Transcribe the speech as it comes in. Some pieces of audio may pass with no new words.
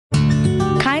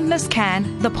Kindness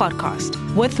Can, the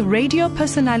podcast, with radio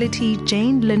personality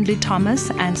Jane Lindley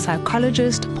Thomas and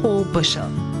psychologist Paul Bushell.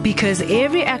 Because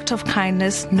every act of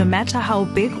kindness, no matter how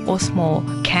big or small,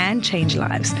 can change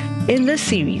lives. In this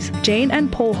series, Jane and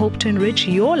Paul hope to enrich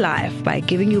your life by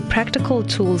giving you practical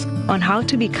tools on how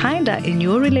to be kinder in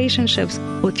your relationships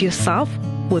with yourself,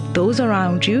 with those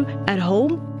around you, at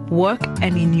home, work,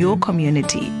 and in your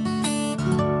community.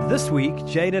 This week,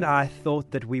 Jane and I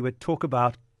thought that we would talk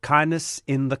about kindness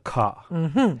in the car.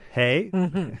 Mm-hmm. Hey,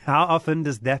 How often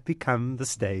does that become the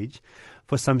stage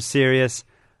for some serious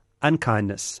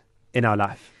unkindness in our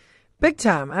life? Big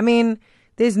time. I mean,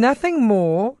 there's nothing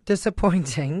more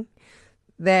disappointing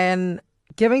than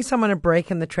giving someone a break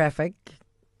in the traffic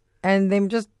and them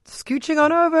just scooching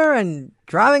on over and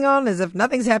driving on as if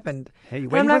nothing's happened. Hey, you're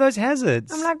waiting for those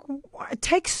hazards. I'm like, it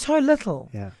takes so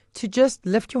little Yeah. to just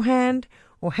lift your hand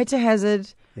or hit a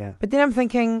hazard. Yeah. But then I'm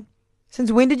thinking, since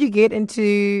when did you get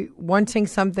into wanting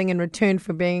something in return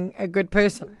for being a good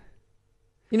person?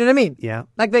 You know what I mean? Yeah.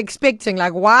 Like they're expecting,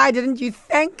 like, why didn't you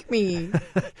thank me?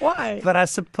 Why? But I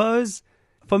suppose,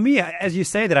 for me, as you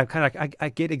say that, I'm kind of like, I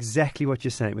get exactly what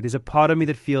you're saying. But there's a part of me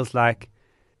that feels like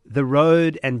the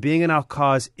road and being in our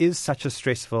cars is such a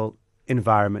stressful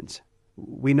environment.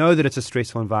 We know that it's a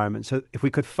stressful environment. So if we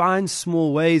could find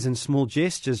small ways and small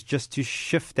gestures just to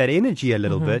shift that energy a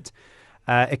little bit,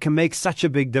 it can make such a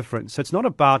big difference. So it's not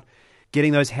about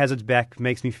getting those hazards back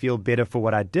makes me feel better for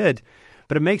what I did,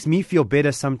 but it makes me feel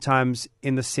better sometimes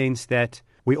in the sense that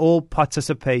we're all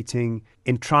participating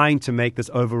in trying to make this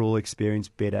overall experience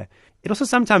better. It also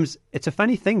sometimes, it's a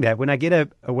funny thing that when I get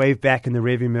a wave back in the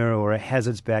rearview mirror or a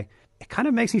hazard's back, it kind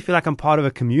of makes me feel like I'm part of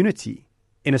a community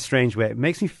in a strange way. It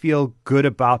makes me feel good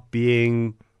about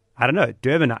being, I don't know,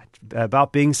 Durbanite,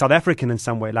 about being South African in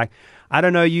some way. Like, I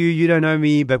don't know you, you don't know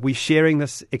me, but we're sharing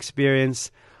this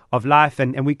experience of life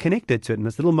and we connected to it in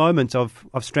this little moment of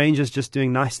strangers just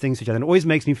doing nice things to each other. And it always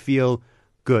makes me feel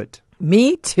good.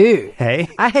 Me too. Hey?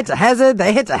 I hit a hazard,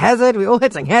 they hit a hazard, we're all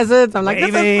hitting hazards. I'm like,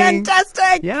 this is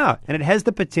fantastic. Yeah, and it has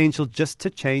the potential just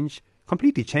to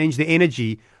completely change the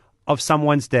energy of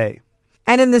someone's day.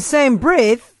 And in the same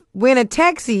breath, when a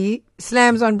taxi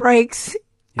slams on brakes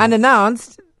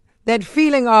unannounced, that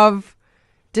feeling of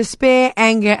despair,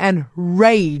 anger, and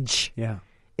rage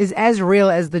is as real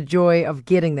as the joy of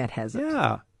getting that hazard.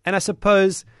 Yeah, and I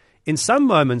suppose in some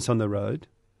moments on the road,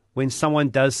 when someone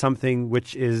does something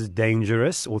which is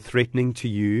dangerous or threatening to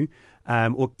you,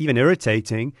 or even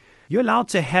irritating, you're allowed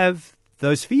to have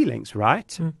those feelings,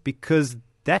 right? Because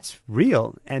that's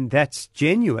real and that's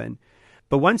genuine.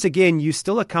 But once again, you're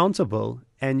still accountable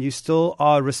and you still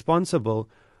are responsible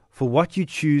for what you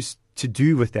choose to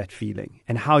do with that feeling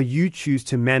and how you choose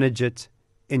to manage it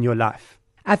in your life.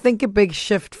 I think a big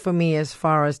shift for me as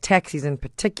far as taxis in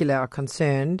particular are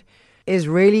concerned is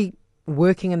really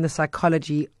working in the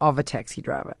psychology of a taxi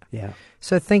driver. Yeah.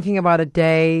 So thinking about a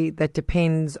day that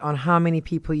depends on how many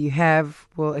people you have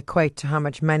will equate to how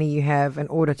much money you have in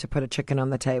order to put a chicken on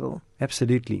the table.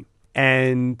 Absolutely.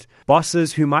 And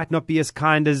bosses who might not be as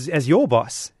kind as your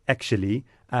boss, actually,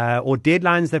 or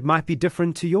deadlines that might be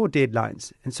different to your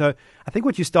deadlines. And so I think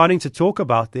what you're starting to talk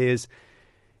about there is,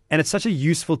 and it's such a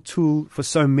useful tool for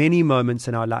so many moments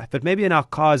in our life, but maybe in our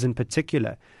cars in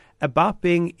particular, about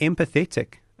being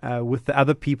empathetic with the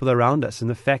other people around us and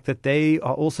the fact that they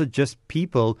are also just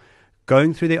people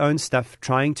going through their own stuff,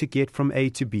 trying to get from A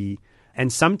to B.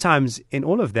 And sometimes in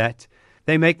all of that,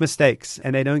 they make mistakes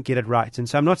and they don't get it right. And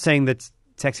so I'm not saying that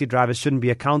taxi drivers shouldn't be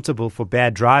accountable for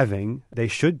bad driving. They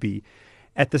should be.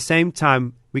 At the same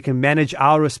time, we can manage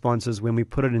our responses when we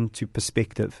put it into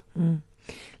perspective.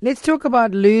 Let's talk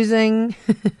about losing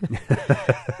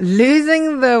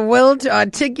the will to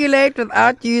articulate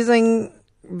without using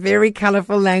very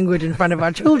colorful language in front of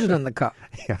our children in the car.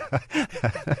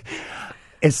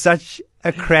 It's such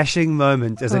a crashing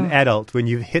moment as an adult when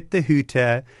you've hit the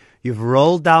hooter, you've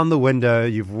rolled down the window,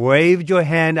 you've waved your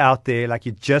hand out there like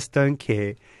you just don't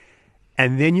care,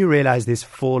 and then you realize there's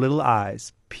four little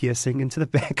eyes piercing into the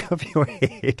back of your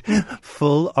head,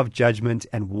 full of judgment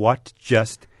and what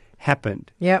just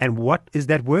happened. Yep. And what is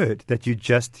that word that you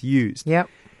just used? Yep.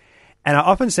 And I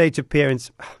often say to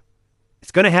parents,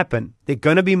 it's going to happen. There are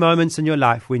going to be moments in your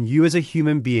life when you as a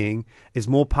human being is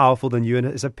more powerful than you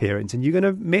as a parent, and you're going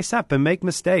to mess up and make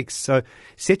mistakes. So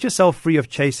set yourself free of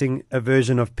chasing a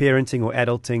version of parenting or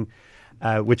adulting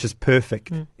which is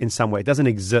perfect in some way. It doesn't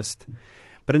exist.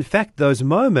 But in fact, those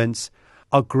moments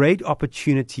are great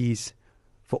opportunities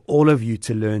for all of you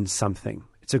to learn something.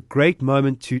 It's a great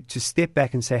moment to step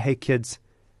back and say, hey, kids,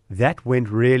 that went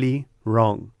really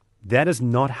wrong. That is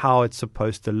not how it's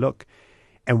supposed to look.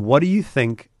 And what do you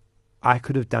think I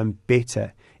could have done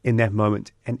better in that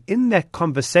moment. And in that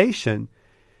conversation,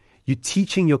 you're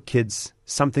teaching your kids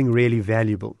something really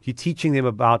valuable. You're teaching them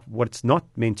about what's not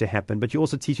meant to happen, but you're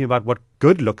also teaching them about what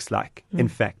good looks like, in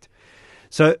fact.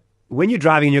 So when you're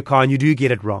driving in your car and you do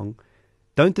get it wrong,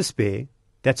 don't despair.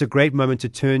 That's a great moment to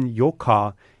turn your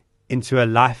car into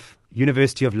a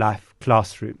University of Life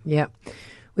classroom. Yeah.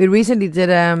 We recently did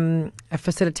a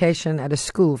facilitation at a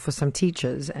school for some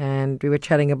teachers, and we were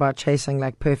chatting about chasing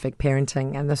like perfect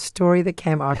parenting. And the story that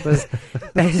came out was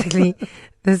basically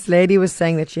this lady was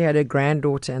saying that she had her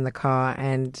granddaughter in the car,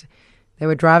 and they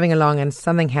were driving along and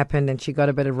something happened and she got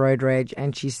a bit of road rage,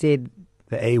 and she said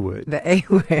the A word. The A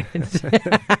word.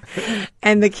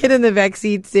 And the kid in the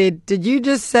backseat said, "Did you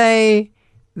just say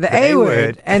the A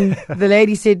word?" And the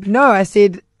lady said, "No, I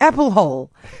said apple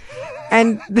hole."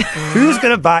 And who's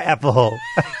going to buy apple hole?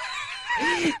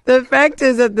 The fact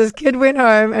is that this kid went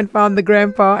home and found the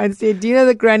grandpa and said, "Do you know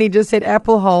that Granny just said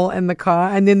apple hole in the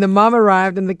car?" And then the mom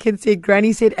arrived and the kid said,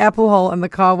 "Granny said apple hole in the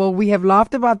car." Well, we have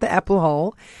laughed about the apple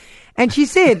hole. And she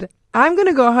said, "I'm going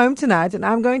to go home tonight and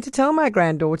I'm going to tell my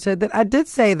granddaughter that I did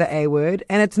say the A word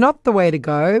and it's not the way to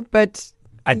go, but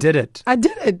I did it. I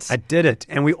did it. I did it.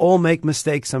 And we all make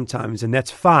mistakes sometimes, and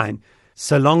that's fine,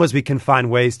 so long as we can find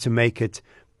ways to make it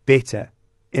better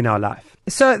in our life."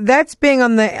 So that's being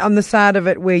on the side of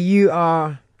it where you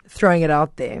are throwing it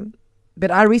out there.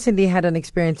 But I recently had an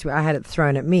experience where I had it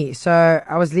thrown at me. So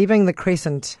I was leaving the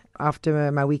Crescent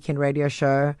after my weekend radio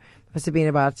show. It must have been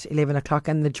about 11 o'clock,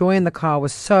 and the joy in the car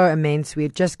was so immense. We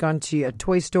had just gone to a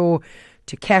toy store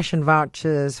to cash in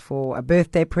vouchers for a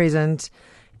birthday present.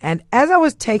 And as I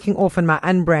was taking off in my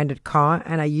unbranded car,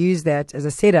 and I used that as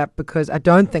a setup because I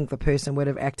don't think the person would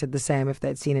have acted the same if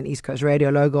they'd seen an East Coast Radio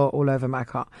logo all over my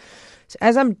car. So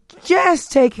as I'm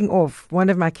just taking off, one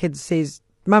of my kids says,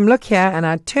 "Mum, look here." And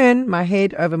I turn my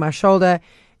head over my shoulder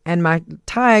and my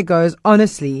tire goes,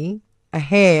 honestly, a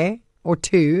hair or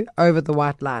two over the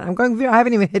white line.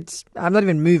 I'm not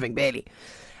even moving, barely.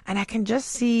 And I can just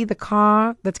see the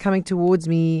car that's coming towards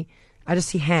me. I just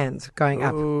see hands going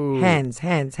up. Ooh. Hands.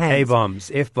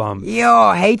 A-bombs, F-bombs.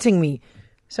 You're hating me.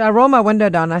 So I roll my window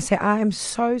down and I say, "I am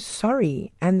so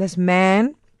sorry." And this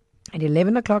man at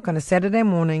 11 o'clock on a Saturday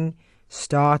morning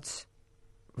starts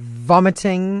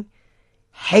vomiting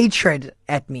hatred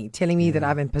at me, telling me that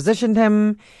I've impositioned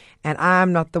him and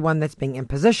I'm not the one that's being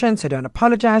impositioned, so don't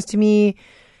apologize to me.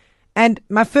 And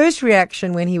my first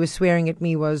reaction when he was swearing at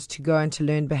me was to go into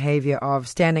learned behavior of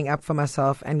standing up for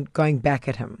myself and going back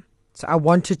at him. So I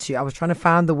was trying to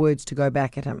find the words to go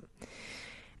back at him.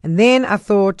 And then I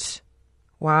thought,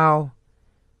 wow,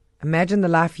 imagine the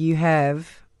life you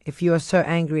have if you are so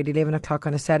angry at 11 o'clock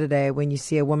on a Saturday when you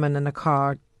see a woman in a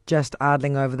car just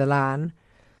idling over the line.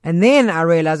 And then I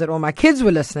realized that all my kids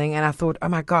were listening, and I thought, oh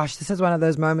my gosh, this is one of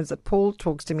those moments that Paul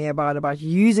talks to me about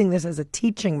using this as a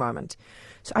teaching moment.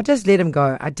 So I just let him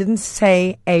go. I didn't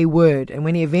say a word. And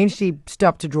when he eventually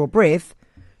stopped to draw breath,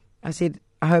 I said,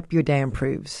 "I hope your day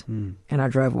improves." And I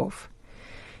drove off.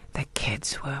 The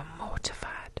kids were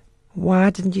mortified. Why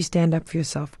didn't you stand up for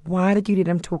yourself? Why did you let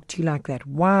him talk to you like that?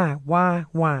 Why?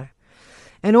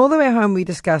 And all the way home we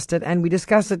discussed it, and we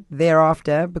discussed it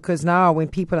thereafter, because now when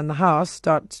people in the house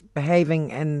start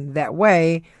behaving in that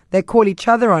way, they call each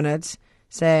other on it,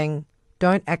 saying,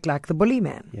 "Don't act like the bully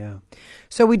man." Yeah.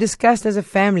 So we discussed as a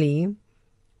family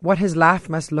what his life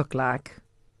must look like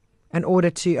in order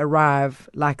to arrive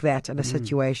like that in a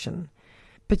situation.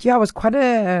 But yeah, it was quite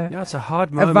it's a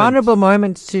hard moment. A vulnerable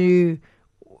moment to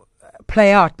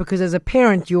play out, because as a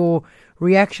parent, your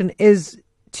reaction is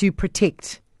to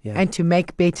protect and to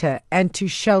make better and to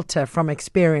shelter from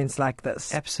experience like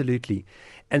this. Absolutely.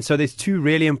 And so there's two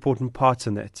really important parts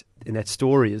in that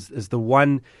story is the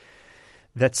one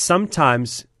that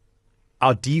sometimes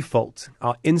our default,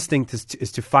 our instinct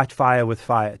is to fight fire with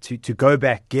fire, to go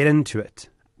back, get into it.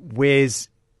 Whereas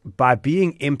by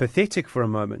being empathetic for a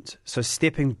moment, so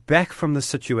stepping back from the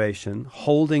situation,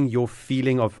 holding your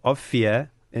feeling of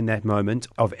fear in that moment,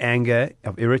 of anger,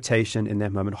 of irritation in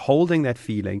that moment, holding that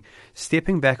feeling,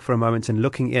 stepping back for a moment and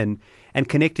looking in and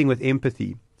connecting with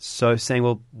empathy. So saying,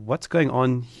 well, what's going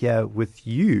on here with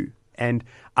you? And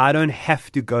I don't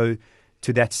have to go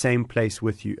to that same place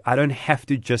with you. I don't have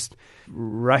to just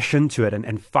rush into it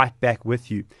and fight back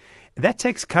with you. That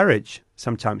takes courage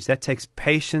sometimes. That takes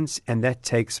patience, and that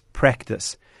takes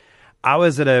practice. I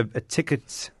was at a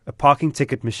parking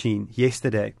ticket machine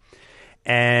yesterday,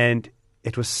 and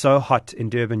it was so hot in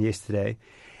Durban yesterday.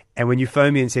 And when you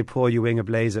phoned me and said, "Paul, you're wearing a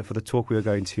blazer for the talk we were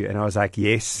going to," and I was like,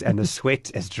 yes, and the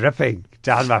sweat is dripping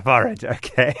down my forehead,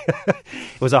 okay?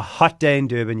 It was a hot day in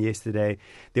Durban yesterday.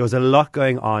 There was a lot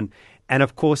going on. And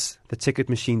of course, the ticket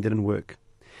machine didn't work.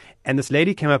 And this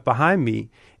lady came up behind me,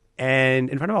 and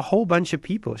in front of a whole bunch of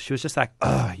people, she was just like,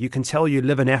 "Oh, you can tell you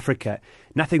live in Africa.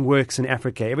 Nothing works in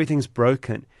Africa. Everything's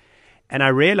broken." And I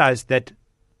realized that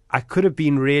I could have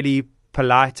been really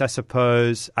polite, I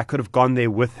suppose. I could have gone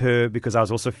there with her because I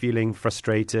was also feeling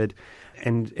frustrated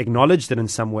and acknowledged it in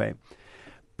some way.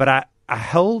 But I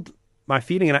held my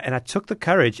feeling, and I took the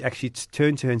courage actually to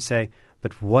turn to her and say,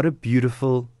 "But what a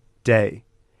beautiful day."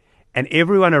 And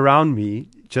everyone around me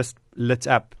just lit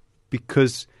up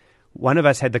because one of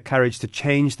us had the courage to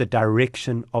change the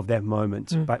direction of that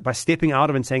moment by stepping out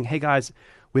of it and saying, "Hey guys,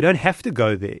 we don't have to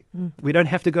go there. We don't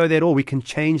have to go there at all. We can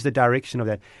change the direction of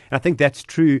that." And I think that's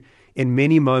true in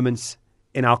many moments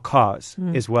in our cars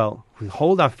as well. We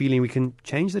hold our feeling, we can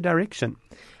change the direction.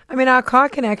 I mean, our car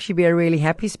can actually be a really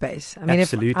happy space. I mean,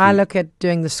 Absolutely. if I look at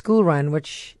doing the school run,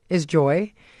 which is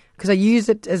joy, because I use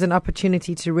it as an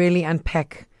opportunity to really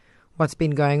unpack what's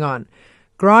been going on.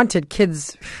 Granted,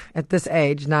 kids at this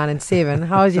age, 9 and 7,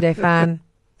 how was your day, Fan?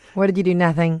 What did you do?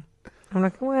 Nothing. I'm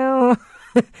like, well...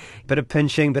 Bit of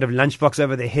pinching, bit of lunchbox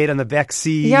over their head on the back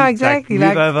seat. Yeah, exactly.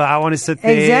 Move over, I want to sit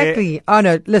there. Exactly. Oh,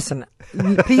 no, listen,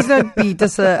 please don't be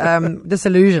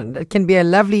disillusioned. It can be a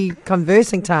lovely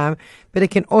conversing time, but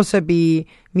it can also be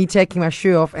me taking my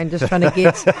shoe off and just trying to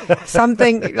get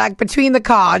something like between the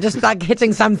car, just like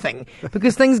hitting something,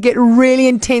 because things get really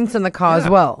intense in the car as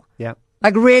well. Yeah.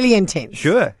 Like really intense.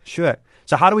 Sure.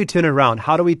 So how do we turn it around?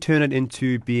 How do we turn it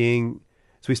into being...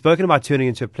 So we've spoken about turning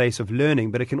into a place of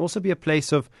learning, but it can also be a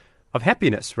place of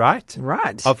happiness, right?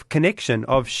 Right. Of connection,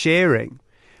 of sharing.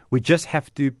 We just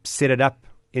have to set it up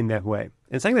in that way.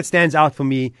 And something that stands out for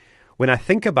me when I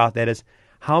think about that is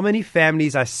how many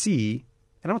families I see,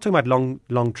 and I'm not talking about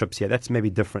long trips here, that's maybe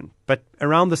different, but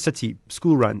around the city,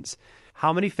 school runs,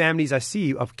 how many families I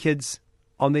see of kids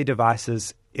on their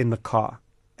devices in the car.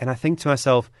 And I think to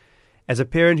myself, as a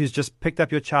parent who's just picked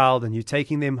up your child and you're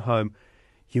taking them home,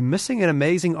 you're missing an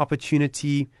amazing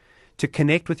opportunity to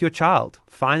connect with your child,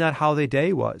 find out how their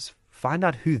day was, find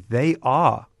out who they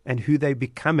are and who they're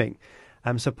becoming.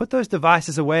 So put those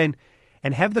devices away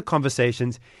and have the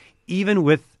conversations, even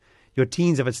with your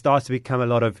teens, if it starts to become a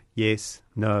lot of yes,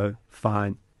 no,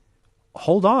 fine.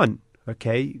 Hold on,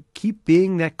 okay? Keep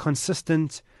being that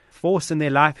consistent force in their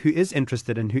life who is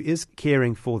interested and who is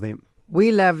caring for them.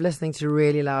 We love listening to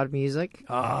really loud music.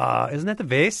 Isn't that the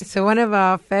best? So one of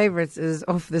our favorites is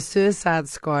off the Suicide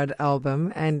Squad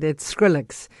album, and it's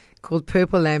Skrillex, called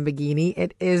Purple Lamborghini.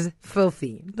 It is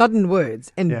filthy, not in words,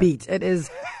 in beat. It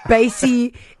is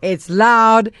bassy, it's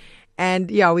loud, and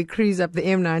we cruise up the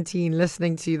M19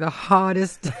 listening to the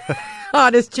hardest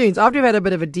tunes. After we've had a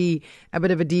bit of a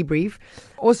debrief.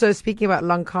 Also, speaking about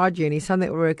long car journeys, something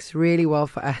that works really well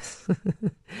for us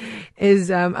is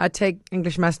I take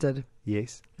English mustard.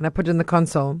 Yes. And I put it in the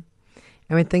console. And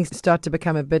when things start to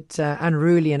become a bit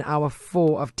unruly in hour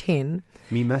 4 of 10,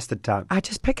 me mustard time, I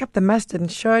just pick up the mustard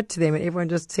and show it to them, and everyone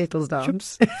just settles down.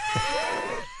 Chips.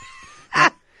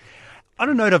 On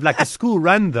a note of like a school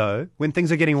run, though, when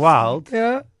things are getting wild,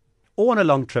 or on a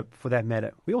long trip for that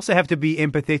matter, we also have to be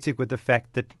empathetic with the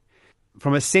fact that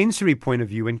from a sensory point of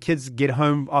view, when kids get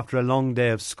home after a long day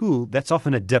of school, that's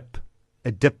often a dip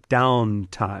down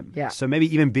time. Yeah. So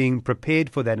maybe even being prepared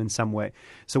for that in some way.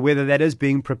 So whether that is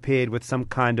being prepared with some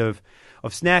kind of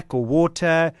snack or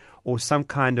water or some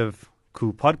kind of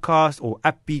cool podcast or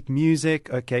upbeat music,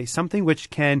 okay, something which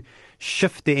can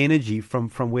shift the energy from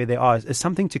where they are is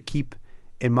something to keep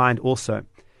in mind also.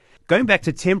 Going back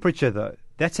to temperature though,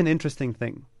 that's an interesting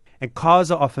thing. And cars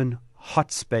are often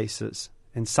hot spaces.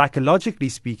 And psychologically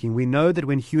speaking, we know that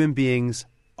when human beings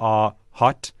are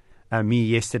hot, me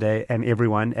yesterday and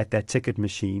everyone at that ticket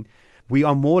machine, we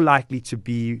are more likely to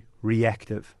be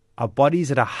reactive. Our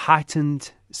body's at a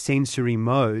heightened sensory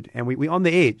mode and we're on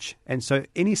the edge. And so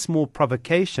any small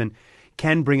provocation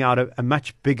can bring out a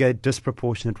much bigger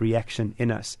disproportionate reaction in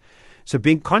us. So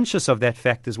being conscious of that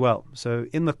fact as well. So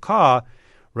in the car,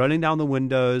 rolling down the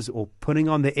windows or putting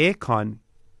on the aircon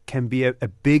can be a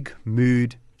big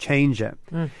mood changer.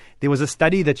 There was a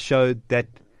study that showed that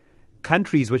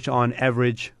countries which are on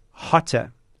average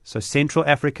hotter, so Central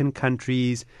African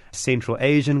countries, Central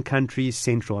Asian countries,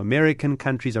 Central American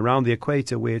countries around the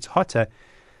equator where it's hotter,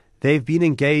 they've been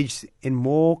engaged in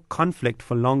more conflict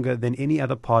for longer than any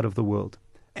other part of the world.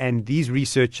 And these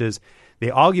researchers,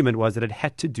 their argument was that it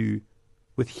had to do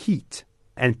with heat,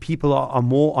 and people are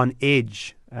more on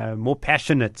edge, more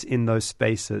passionate in those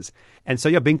spaces. And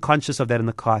so being conscious of that in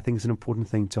the car, I think, is an important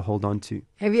thing to hold on to.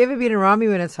 Have you ever been around me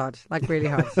when it's hot, like really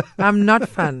hot? I'm not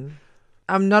fun.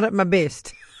 I'm not at my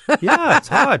best. Yeah, it's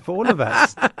hard for all of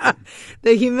us.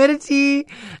 The humidity,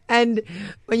 and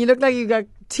when you look like you got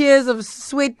tears of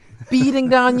sweat beating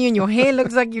down you, and your hair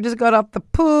looks like you just got off the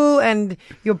pool, and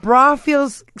your bra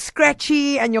feels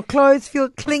scratchy, and your clothes feel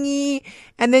clingy,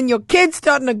 and then your kids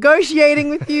start negotiating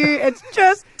with you. It's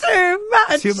just too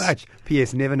much. Too much.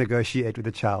 P.S. Never negotiate with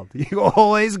a child. You're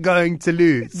always going to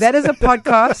lose. That is a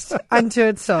podcast unto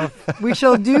itself. We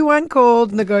shall do one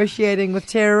called Negotiating with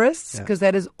Terrorists, because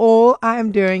that is all I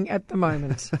am doing at the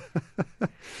moment.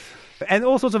 And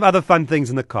all sorts of other fun things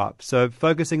in the car. So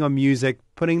focusing on music,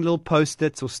 putting little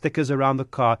Post-its or stickers around the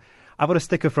car. I've got a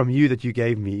sticker from you that you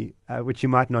gave me, which you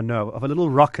might not know, of a little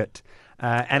rocket.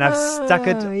 And I've stuck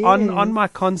it on my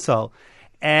console.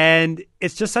 And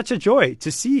it's just such a joy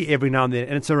to see every now and then.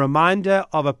 And it's a reminder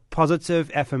of a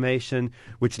positive affirmation,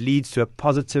 which leads to a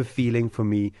positive feeling for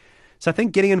me. So I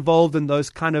think getting involved in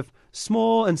those kind of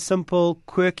small and simple,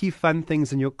 quirky, fun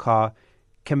things in your car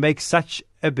can make such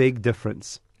a big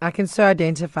difference. I can so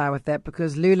identify with that,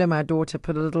 because Lula, my daughter,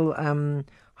 put a little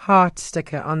heart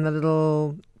sticker on the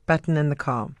little button in the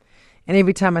car. And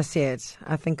every time I see it,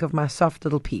 I think of my soft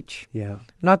little peach. Yeah.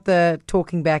 Not the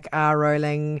talking back,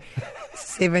 rolling,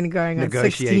 7 going on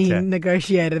 16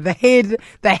 negotiator. The head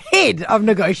of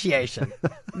negotiation.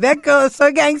 That girl is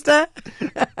so gangster.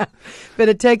 But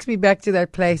it takes me back to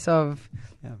that place of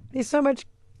there's so much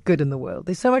good in the world.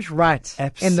 There's so much right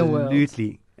in the world.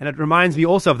 Absolutely. And it reminds me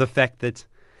also of the fact that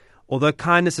although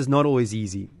kindness is not always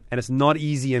easy, and it's not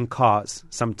easy in cars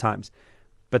sometimes,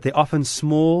 but they're often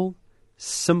small,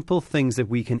 simple things that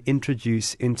we can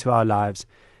introduce into our lives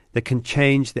that can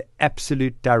change the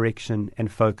absolute direction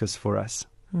and focus for us.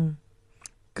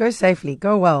 Go safely.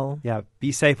 Go well. Yeah,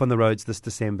 be safe on the roads this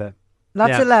December.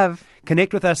 Lots of love.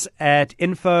 Connect with us at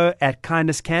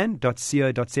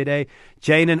info@kindnesscan.co.za.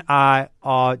 Jane and I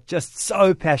are just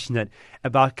so passionate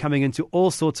about coming into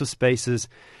all sorts of spaces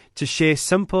to share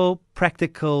simple,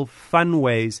 practical, fun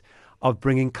ways of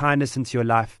bringing kindness into your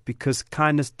life, because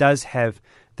kindness does have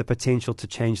the potential to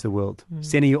change the world.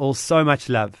 Sending you all so much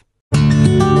love.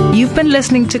 You've been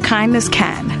listening to Kindness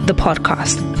Can, the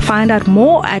podcast. Find out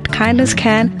more at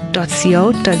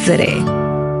kindnesscan.co.za.